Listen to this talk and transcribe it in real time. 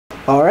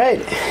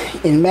Alright,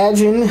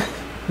 imagine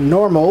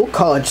normal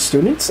college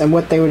students and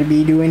what they would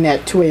be doing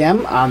at 2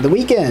 a.m. on the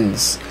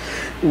weekends.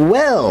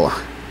 Well,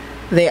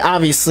 they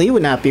obviously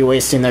would not be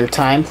wasting their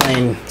time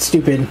playing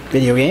stupid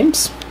video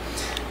games.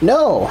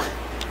 No,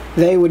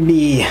 they would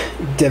be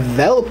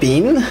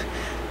developing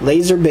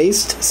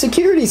laser-based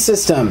security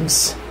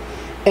systems.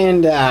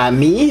 And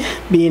me,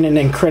 being an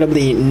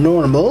incredibly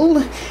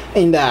normal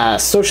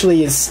and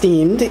socially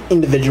esteemed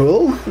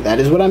individual, that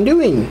is what I'm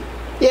doing.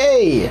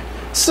 Yay!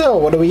 So,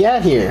 what do we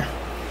got here?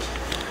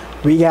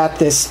 We got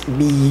this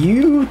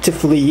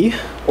beautifully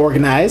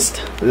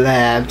organized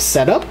lab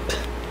setup.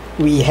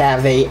 We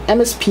have a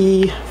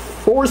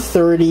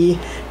MSP430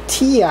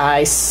 Ti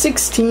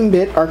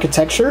 16-bit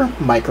architecture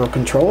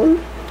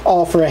microcontroller,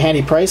 all for a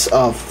handy price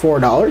of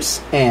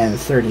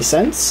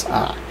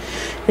 $4.30.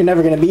 You're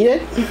never going to beat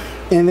it.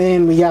 And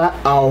then we got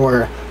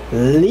our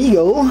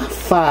legal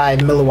 5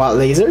 milliwatt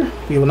laser.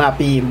 We will not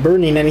be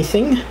burning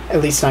anything,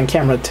 at least on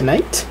camera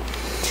tonight.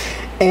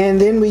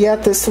 And then we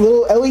got this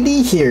little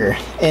LED here.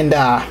 And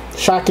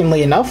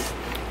shockingly enough,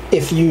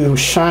 if you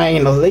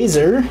shine a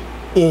laser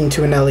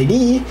into an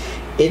LED,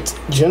 it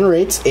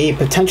generates a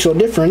potential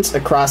difference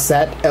across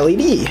that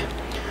LED.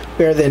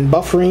 We are then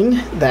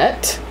buffering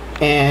that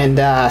and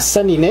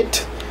sending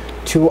it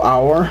to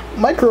our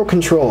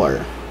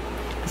microcontroller.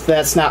 If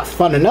that's not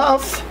fun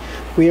enough,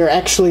 we are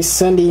actually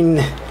sending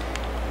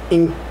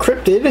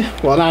encrypted,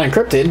 well not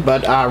encrypted,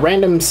 but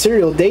random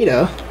serial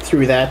data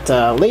through that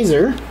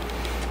laser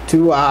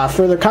to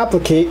further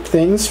complicate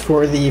things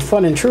for the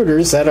fun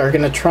intruders that are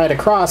going to try to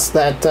cross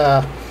that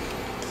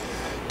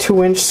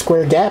 2-inch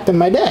square gap in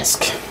my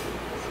desk.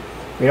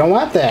 We don't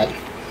want that.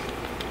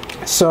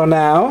 So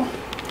now,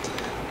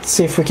 let's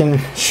see if we can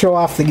show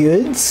off the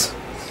goods.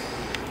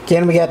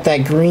 Again, we got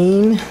that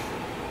green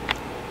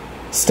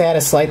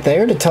status light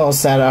there to tell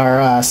us that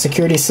our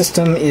security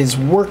system is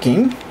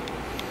working.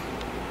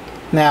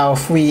 Now,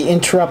 if we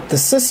interrupt the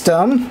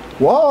system,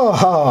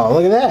 whoa,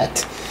 look at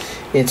that.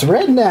 It's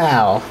red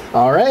now.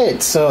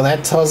 Alright, so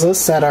that tells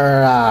us that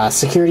our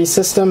security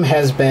system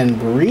has been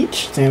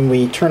breached, and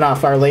we turn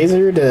off our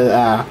laser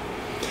to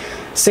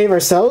save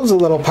ourselves a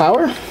little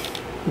power.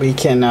 We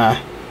can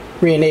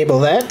re-enable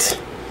that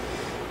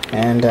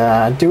and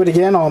do it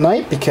again all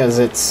night because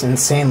it's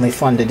insanely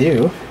fun to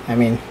do. I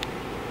mean,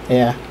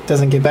 yeah,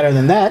 doesn't get better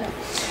than that.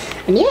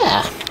 And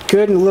yeah,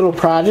 good little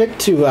project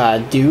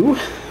to do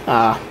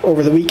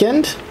over the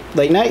weekend,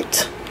 late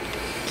night.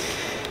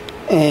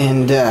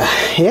 And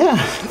yeah,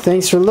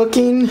 thanks for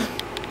looking.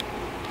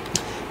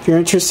 If you're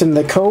interested in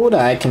the code,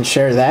 I can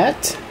share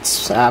that.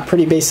 It's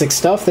pretty basic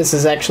stuff. This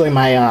is actually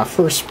my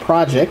first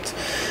project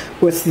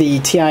with the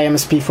TI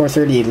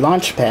MSP430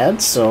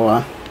 Launchpad,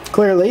 so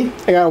clearly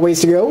I got a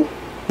ways to go,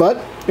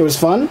 but it was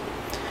fun.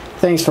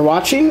 Thanks for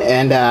watching,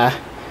 and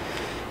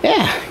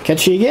yeah,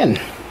 catch you again.